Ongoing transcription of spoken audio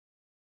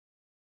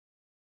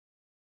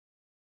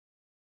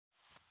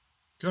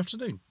Good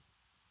afternoon.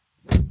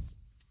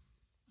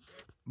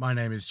 My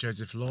name is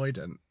Joseph Lloyd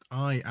and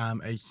I am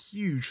a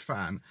huge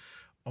fan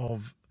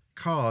of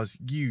cars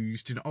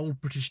used in old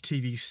British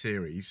TV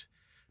series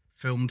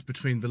filmed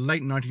between the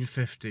late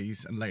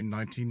 1950s and late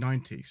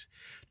 1990s.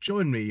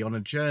 Join me on a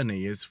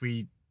journey as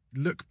we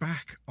look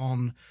back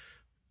on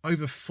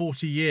over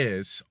 40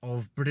 years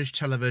of British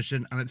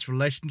television and its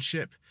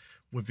relationship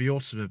with the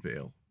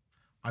automobile.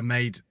 I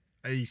made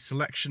a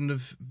selection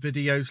of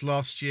videos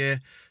last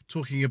year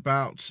talking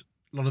about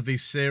a lot of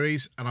these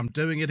series, and I'm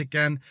doing it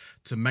again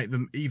to make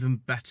them even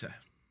better.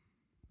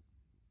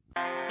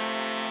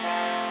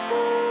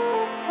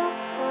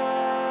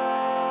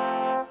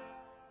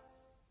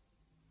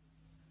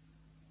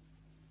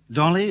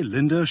 Dolly,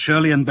 Linda,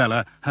 Shirley and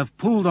Bella have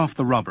pulled off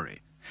the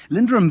robbery.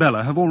 Linda and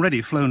Bella have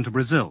already flown to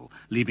Brazil,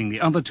 leaving the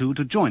other two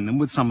to join them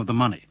with some of the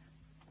money.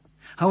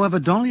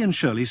 However, Dolly and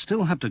Shirley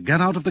still have to get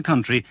out of the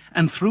country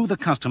and through the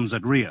customs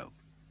at Rio.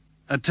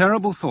 A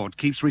terrible thought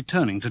keeps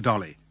returning to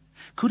Dolly.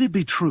 Could it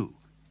be true?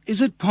 Is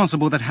it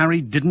possible that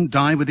Harry didn't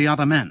die with the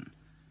other men?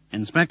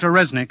 Inspector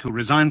Resnick, who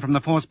resigned from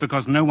the force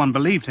because no one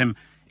believed him,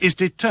 is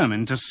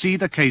determined to see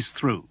the case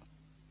through.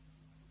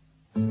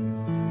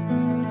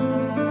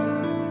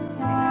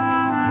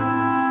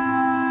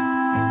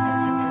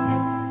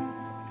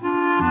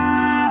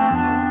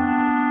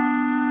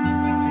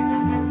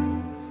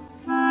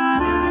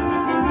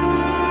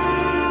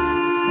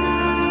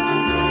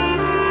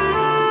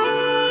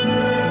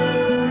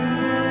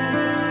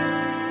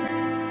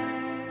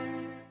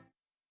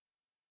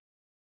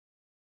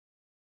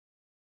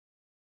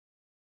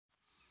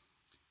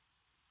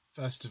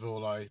 First of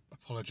all, I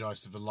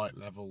apologise for the light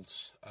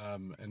levels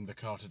in the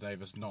car today.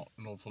 There's not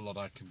an awful lot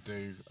I can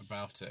do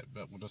about it,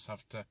 but we'll just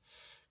have to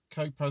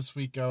cope as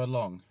we go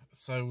along.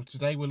 So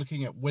today we're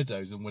looking at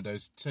Widows and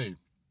Widows 2.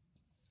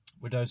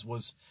 Widows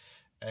was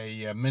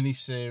a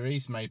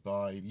mini-series made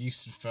by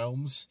Euston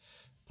Films,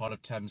 part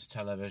of Thames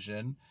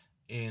Television,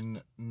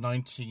 in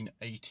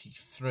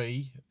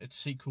 1983. Its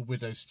sequel,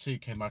 Widows 2,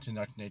 came out in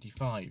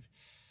 1985.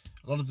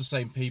 A lot of the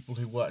same people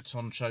who worked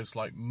on shows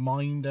like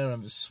Minder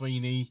and the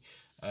Sweeney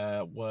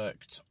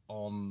worked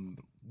on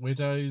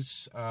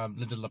Widows.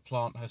 Linda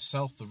Plante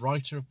herself, the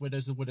writer of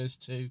Widows and Widows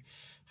 2,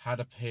 had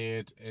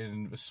appeared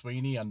in the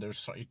Sweeney under a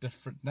slightly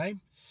different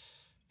name.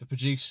 The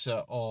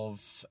producer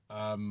of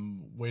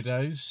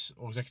Widows,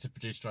 or executive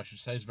producer I should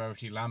say, is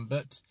Verity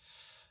Lambert,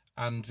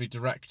 and the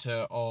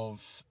director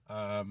of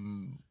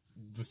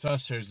the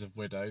first series of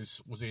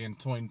Widows was Ian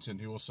Toynton,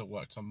 who also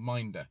worked on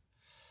Minder.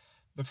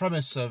 The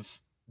premise of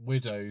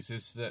Widows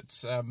is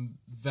that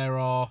there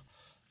are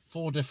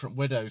 4 different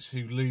widows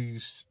who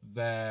lose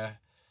their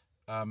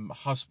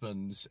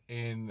husbands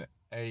in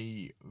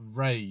a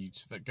raid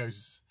that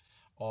goes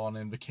on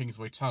in the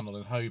Kingsway Tunnel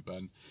in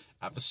Holborn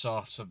at the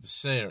start of the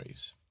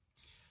series.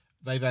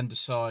 They then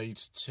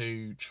decide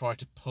to try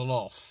to pull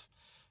off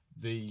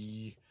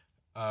the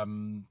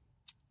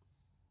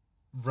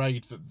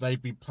raid that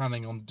they'd been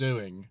planning on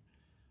doing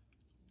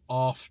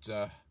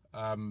after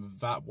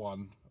that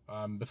one,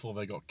 before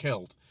they got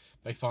killed.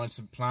 They find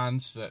some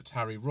plans that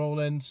Harry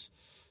Rawlins,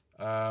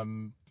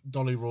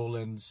 Dolly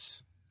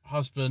Rawlins'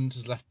 husband,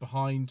 has left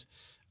behind,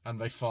 and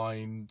they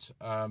find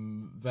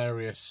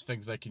various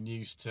things they can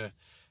use to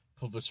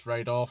pull this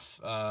raid off,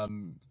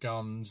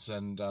 guns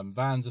and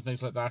vans and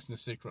things like that in a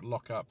secret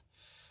lockup.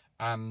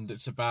 And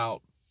it's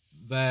about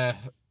their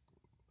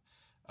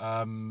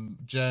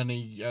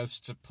journey as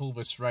to pull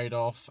this raid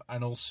off,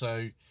 and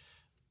also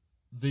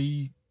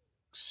the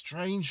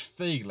strange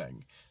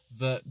feeling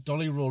that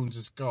Dolly Rawlins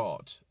has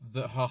got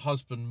that her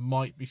husband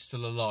might be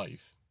still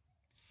alive.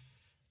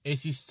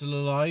 Is he still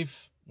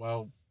alive?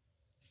 Well,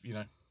 you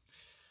know,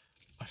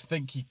 I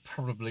think he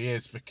probably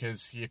is,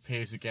 because he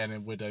appears again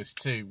in Widows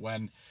 2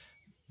 when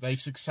they've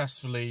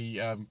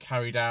successfully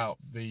carried out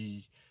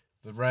the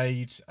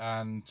raid,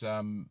 and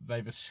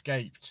they've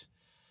escaped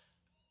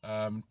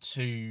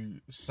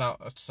to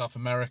South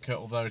America,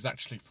 although it's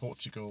actually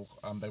Portugal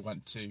they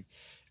went to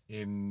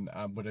in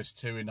Widows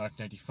 2 in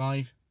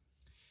 1985.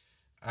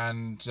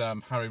 And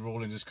Harry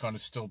Rawlins is kind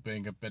of still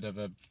being a bit of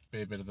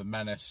a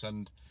menace,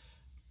 and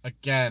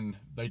again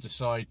they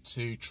decide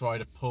to try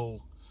to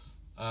pull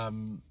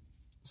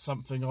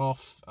something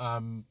off.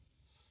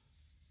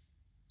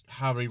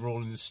 Harry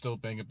Rawlins is still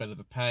being a bit of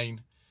a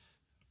pain,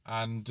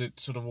 and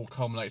it sort of all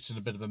culminates in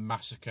a bit of a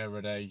massacre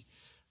at a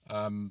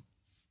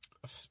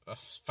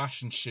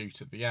fashion shoot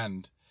at the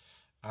end.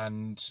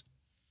 And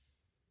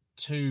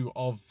 2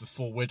 of the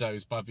 4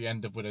 widows by the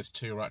end of Widows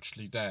 2 are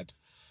actually dead.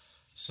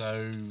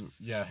 So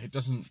yeah, it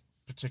doesn't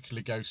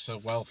particularly go so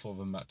well for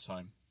them that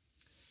time.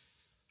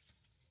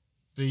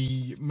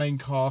 The main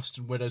cast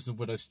in Widows and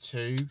Widows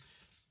 2,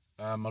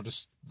 I'll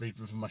just read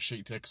them from my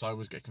sheet here because I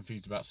always get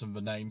confused about some of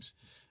the names.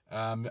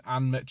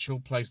 Anne Mitchell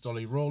plays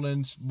Dolly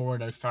Rawlins,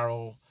 Maureen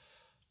O'Farrell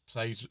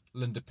plays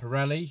Linda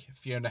Pirelli,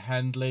 Fiona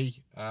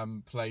Hendley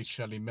plays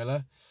Shelley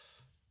Miller.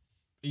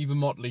 Eva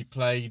Motley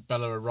played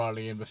Bella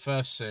O'Reilly in the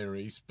first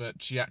series,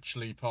 but she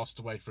actually passed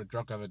away for a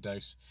drug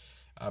overdose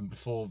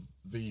before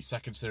the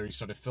second series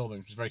started filming,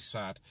 which was very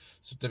sad.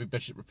 So Debbie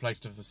Bishop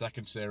replaced her for the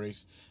second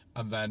series,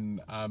 and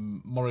then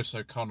Maurice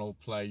O'Connell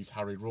plays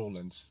Harry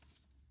Rawlins.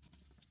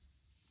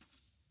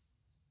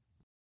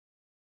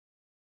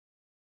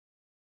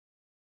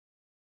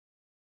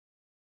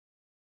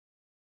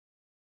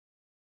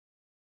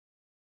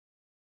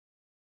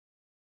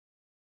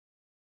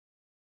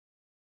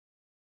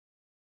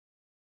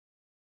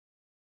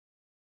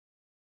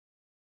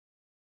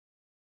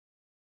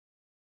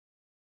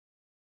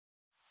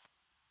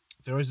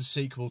 There is a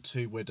sequel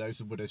to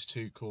Widows and Widows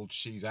 2 called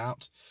She's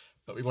Out,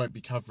 but we won't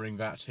be covering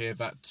that here.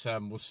 That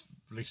was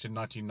released in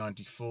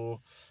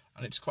 1994,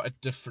 and it's quite a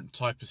different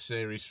type of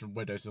series from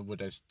Widows and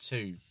Widows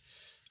 2.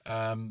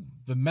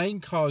 The main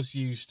cars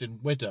used in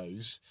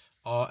Widows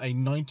are a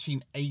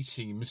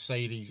 1980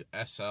 Mercedes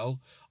SL.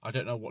 I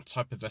don't know what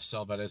type of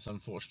SL that is,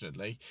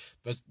 unfortunately.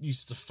 There's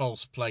used a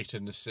false plate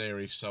in the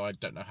series, so I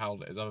don't know how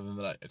old it is, other than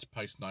that it's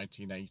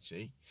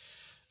post-1980.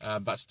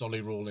 That's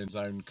Dolly Rawlins'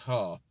 own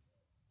car.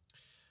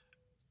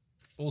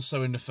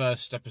 Also in the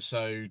first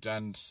episode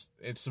and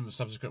in some of the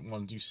subsequent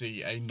ones, you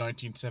see a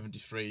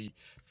 1973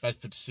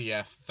 Bedford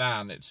CF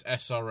van. It's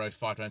SRO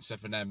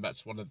 597M.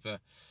 That's one of the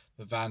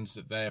vans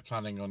that they're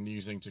planning on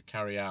using to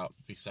carry out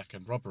the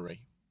second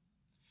robbery.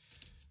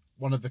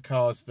 One of the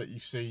cars that you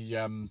see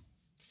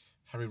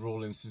Harry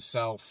Rawlins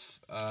himself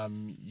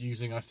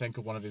using, I think,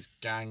 or one of his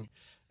gang,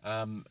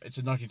 it's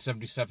a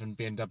 1977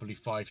 BMW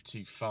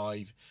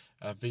 525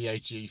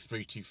 VAG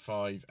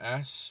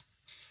 325S.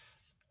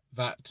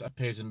 That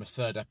appears in the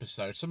third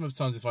episode. Some of the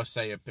times if I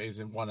say it appears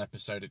in one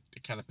episode, it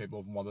can appear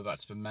more than one, but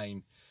that's the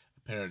main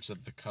appearance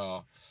of the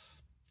car.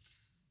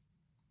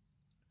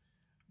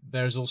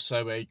 There's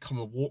also a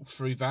common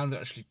walkthrough van.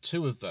 There's actually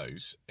two of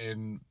those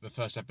in the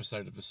first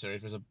episode of the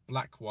series. There's a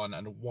black one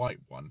and a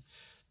white one.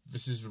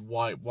 This is the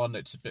white one.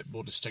 It's a bit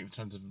more distinct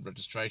in terms of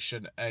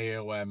registration,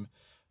 AOM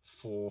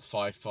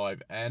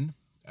 455N.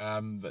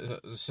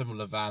 There's a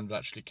similar van that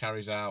actually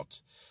carries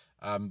out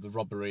the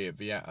robbery at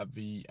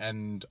the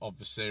end of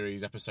the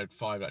series. Episode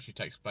 5 actually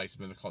takes place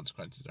in the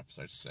consequences of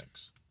episode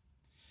 6.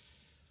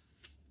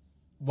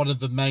 One of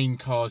the main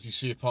cars you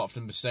see apart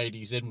from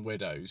Mercedes in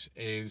Widows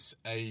is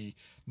a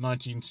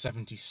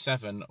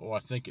 1977, or I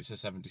think it's a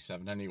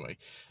 77 anyway.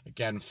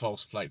 Again,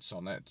 false plates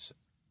on it.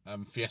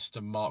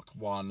 Fiesta Mark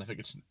 1, I think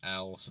it's an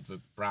L, sort of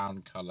a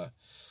brown colour.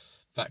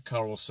 That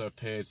car also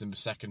appears in the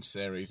second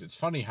series. It's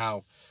funny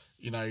how,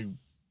 you know,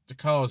 the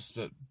cars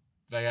that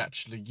they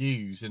actually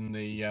use in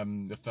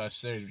the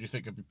first series, which you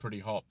think would be pretty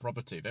hot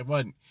property, they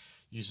weren't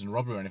used in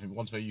robbery or anything.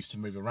 Once they're used to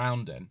move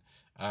around in,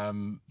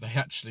 they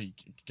actually,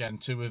 again,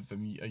 two of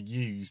them are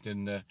used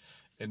in the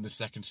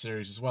second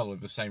series as well, with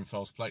the same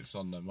false plates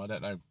on them. I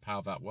don't know how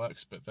that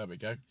works, but there we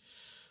go.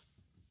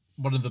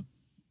 One of the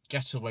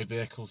getaway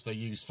vehicles they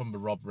used from the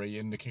robbery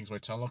in the Kingsway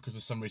Tunnel, because for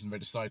some reason they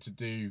decided to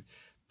do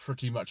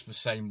pretty much the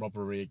same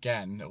robbery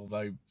again,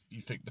 although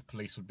you think the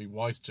police would be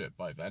wise to it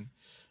by then,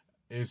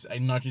 is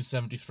a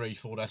 1973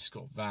 Ford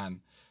Escort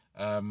van.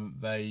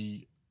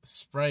 They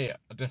spray it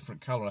a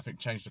different colour. I think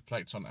change the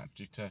plates on it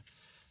actually to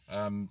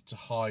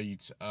hide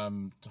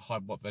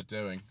what they're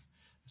doing,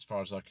 as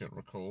far as I can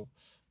recall.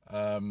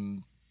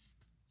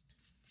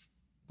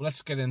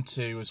 Let's get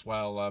into as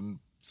well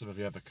some of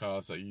the other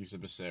cars that are used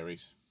in the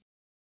series.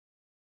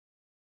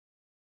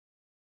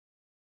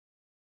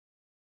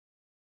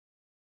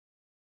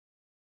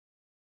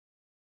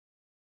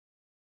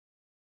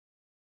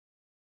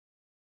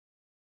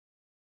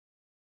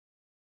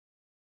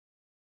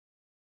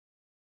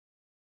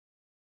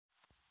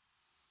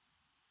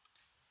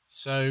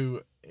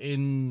 So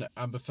in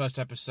the first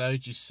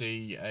episode, you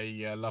see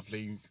a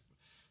lovely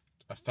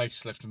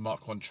facelift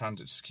Mk1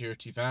 Transit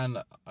security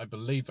van. I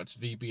believe that's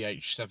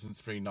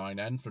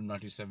VBH739N from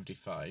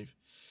 1975.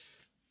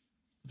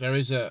 There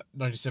is a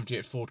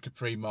 1978 Ford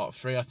Capri Mark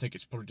III. I think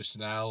it's probably just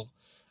an L.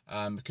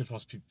 It could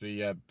possibly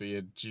be a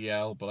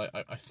GL, but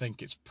I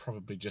think it's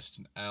probably just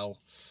an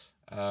L.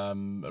 A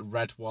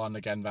red one,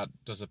 again, that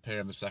does appear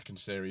in the second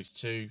series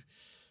too.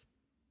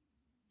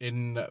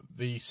 In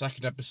the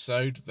second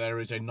episode, there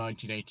is a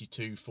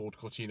 1982 Ford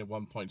Cortina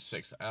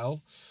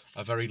 1.6L,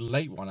 a very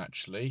late one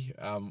actually,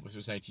 which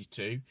was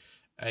 82,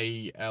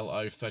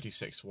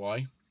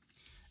 ALO36Y.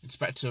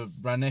 Inspector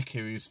Rennick,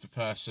 who is the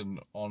person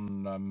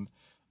on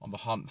the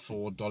hunt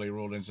for Dolly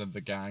Rawlins and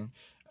the gang,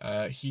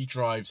 he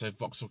drives a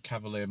Vauxhall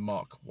Cavalier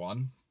Mark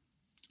 1,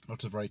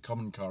 not a very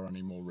common car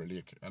anymore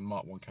really, a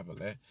Mark 1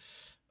 Cavalier,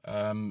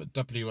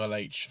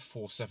 WLH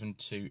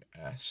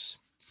 472S.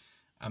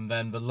 And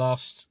then the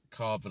last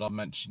car that I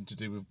mentioned to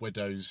do with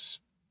Widows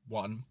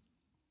 1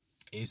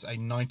 is a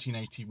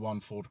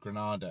 1981 Ford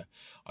Granada.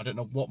 I don't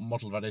know what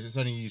model that is. It's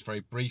only used very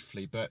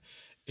briefly, but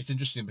it's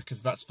interesting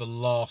because that's the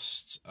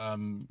last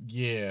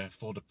year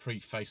for the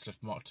pre-facelift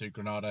Mk2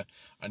 Granada,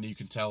 and you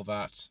can tell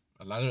that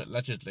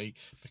allegedly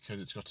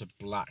because it's got a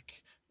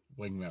black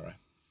wing mirror.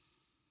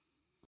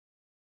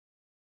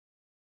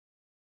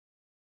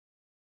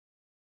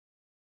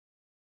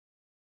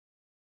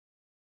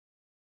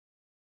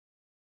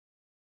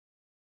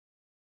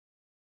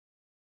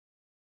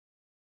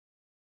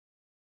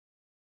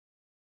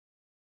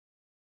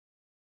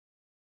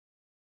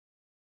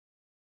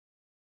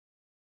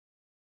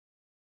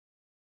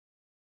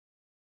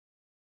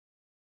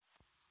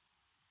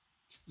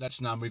 let's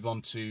now move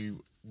on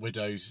to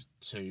Widows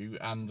 2,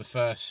 and the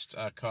first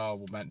car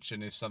we'll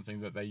mention is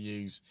something that they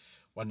use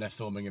when they're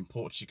filming in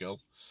Portugal.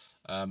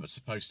 It's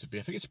supposed to be,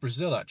 I think it's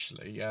Brazil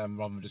actually,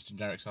 rather than just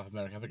generic South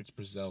America. I think it's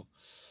Brazil.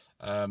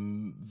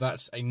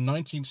 That's a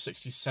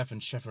 1967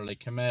 Chevrolet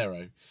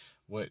Camaro,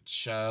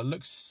 which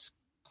looks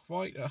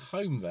quite at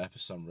home there for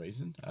some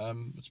reason.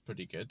 It's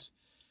pretty good.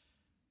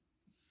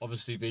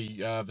 Obviously,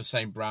 the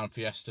same brown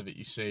Fiesta that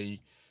you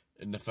see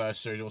in the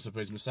first series also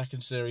appears in the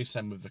second series.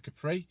 Same with the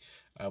Capri.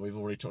 We've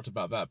already talked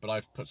about that, but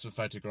I've put some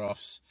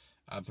photographs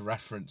for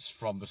reference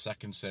from the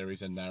second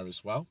series in there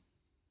as well.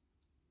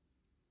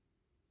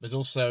 There's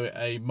also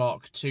a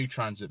Mk2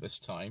 Transit this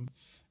time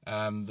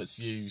that's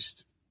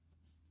used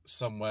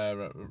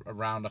somewhere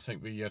around, I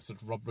think, the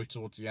sort of robbery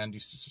towards the end. You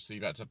see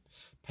that's a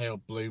pale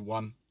blue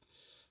one.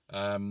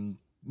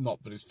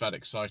 Not that it's that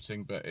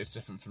exciting, but it's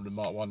different from the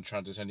Mk1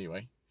 Transit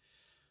anyway.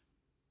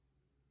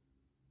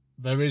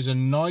 There is a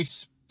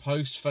nice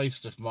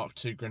post-facelift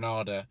Mk2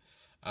 Granada.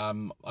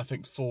 I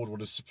think Ford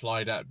would have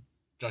supplied that,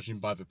 judging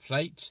by the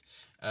plate.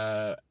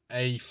 A419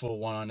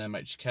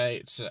 MHK.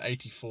 It's an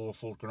 84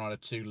 Ford Granada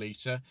 2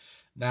 litre.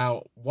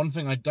 Now, one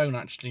thing I don't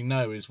actually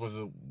know is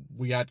whether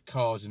we had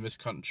cars in this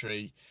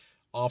country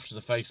after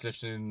the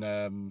facelift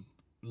in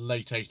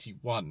late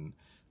 81.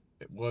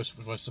 It was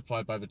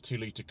supplied by the 2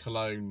 litre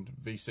Cologne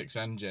V6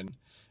 engine.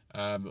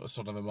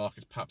 Sort of the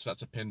market. Perhaps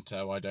that's a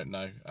Pinto, I don't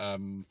know.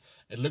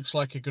 It looks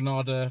like a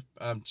Granada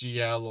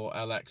GL or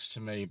LX to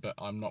me, but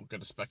I'm not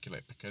going to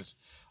speculate because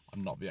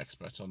I'm not the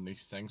expert on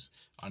these things.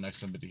 I know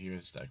somebody who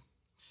is though.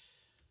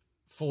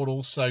 Ford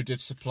also did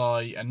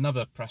supply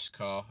another press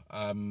car,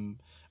 and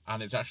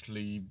it's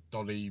actually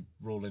Dolly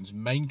Rawlins'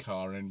 main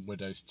car in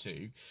Widows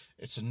 2.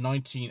 It's a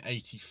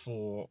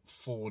 1984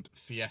 Ford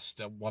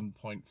Fiesta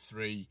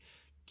 1.3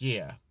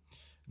 gear.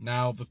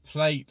 Now, the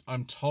plate,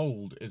 I'm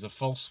told, is a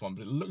false one,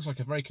 but it looks like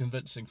a very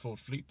convincing Ford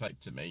fleet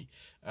plate to me.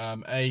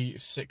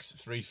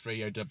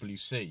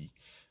 A633OWC.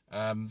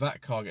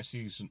 That car gets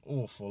used an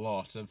awful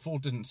lot. And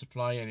Ford didn't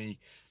supply any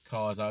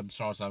cars, as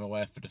far as I'm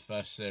aware, for the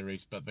first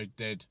series, but they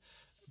did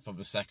for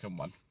the second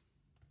one.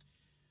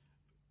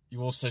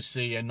 You also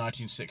see a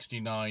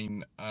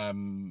 1969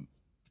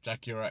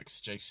 Jaguar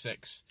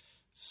XJ6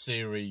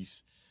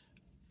 Series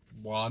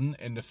 1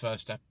 in the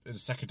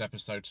second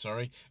episode,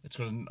 sorry. It's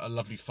got a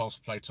lovely false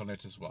plate on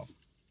it as well.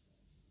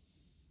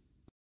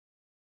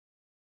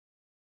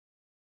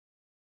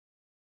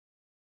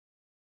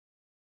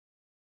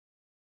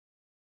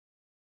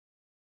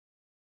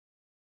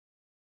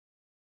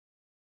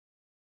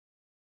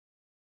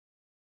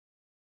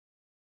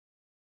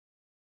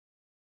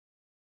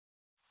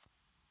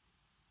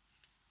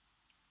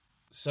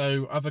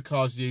 So, other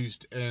cars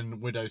used in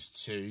Widows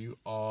 2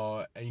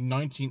 are a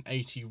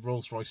 1980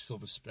 Rolls-Royce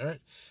Silver Spirit.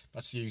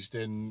 That's used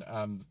in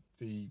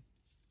the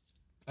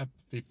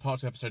part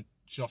of the episode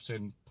shot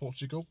in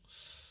Portugal.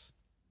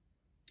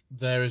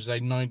 There is a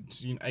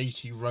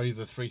 1980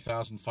 Rover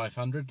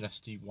 3500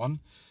 ST1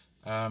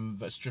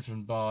 that's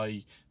driven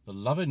by the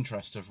love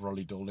interest of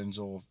Rolly Rawlins,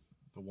 or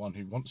the one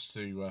who wants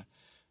to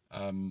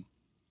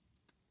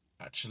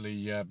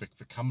actually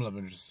become love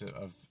interest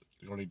of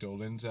Rolly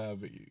Rawlins.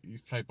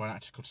 He's played by an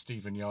actor called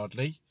Stephen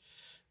Yardley.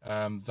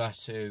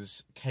 That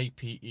is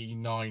KPE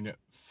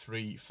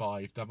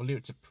 935W.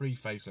 It's a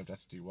pre-facelift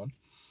ST1.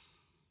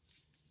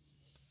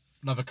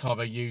 Another car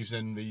they use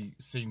in the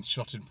scenes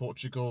shot in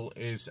Portugal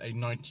is a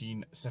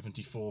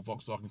 1974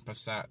 Volkswagen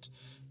Passat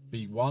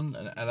B1,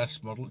 an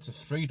LS model. It's a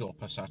 3-door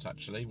Passat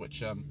actually,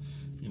 which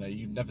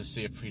you'd never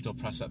see a 3-door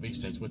Passat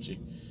these days, would you?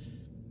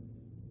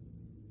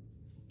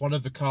 One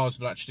of the cars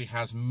that actually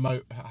has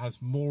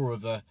more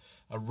of a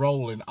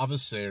role in other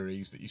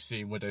series that you see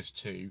in Widows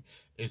 2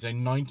 is a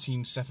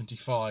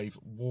 1975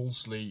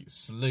 Wolseley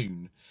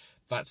Saloon.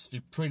 That's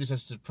the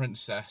predecessor to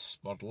Princess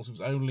models. It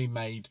was only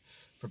made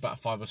for about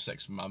 5 or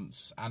 6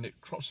 months, and it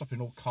crops up in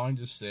all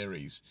kinds of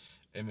series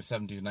in the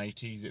 70s and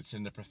 80s. It's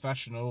in the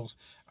Professionals,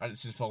 and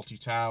it's in Faulty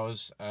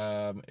Towers.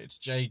 It's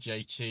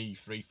JJT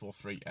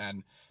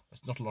 343N.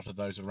 There's not a lot of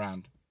those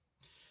around.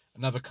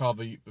 Another car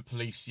the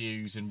police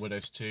use in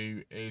Widows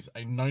 2 is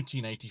a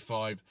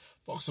 1985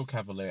 Vauxhall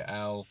Cavalier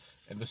L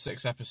in the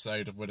 6th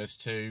episode of Widows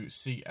 2,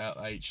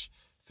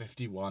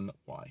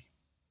 CLH51Y.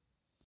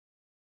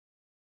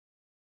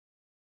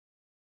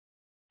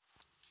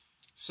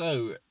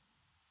 So,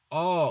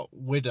 are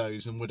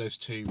Widows and Widows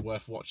 2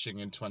 worth watching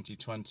in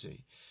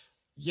 2020?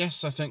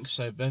 Yes, I think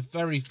so. They're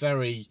very,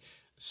 very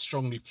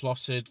strongly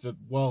plotted. The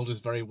world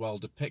is very well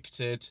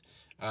depicted.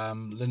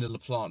 Linda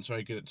LaPlante's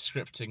very good at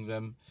scripting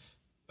them.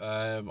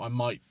 I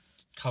might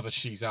cover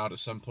She's Out at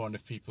some point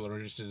if people are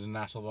interested in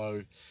that,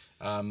 although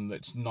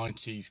it's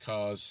 90s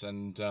cars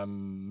and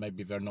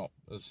maybe they're not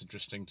as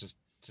interesting to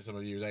some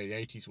of you as the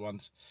 80s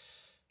ones.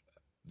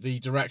 The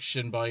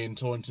direction by Ian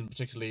Thornton,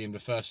 particularly in the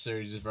first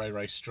series, is very,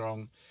 very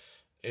strong.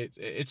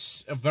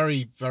 It's a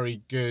very,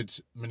 very good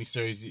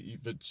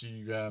miniseries that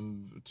you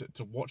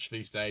to watch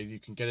these days. You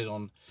can get it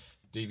on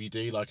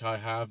DVD like I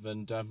have,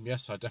 and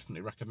yes, I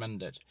definitely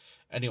recommend it.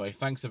 Anyway,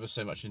 thanks ever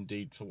so much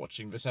indeed for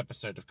watching this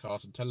episode of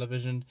Cars and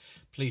Television.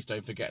 Please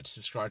don't forget to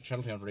subscribe to the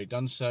channel if you haven't already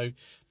done so.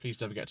 Please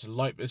don't forget to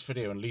like this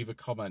video and leave a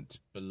comment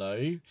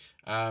below.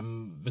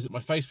 Visit my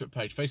Facebook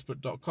page,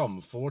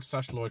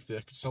 facebook.com/Lloyd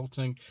Vehicle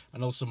Consulting,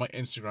 and also my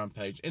Instagram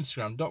page,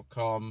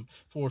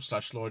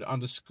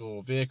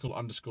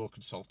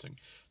 instagram.com/Lloyd_vehicle_consulting.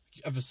 Thank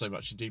you ever so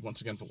much indeed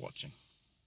once again for watching.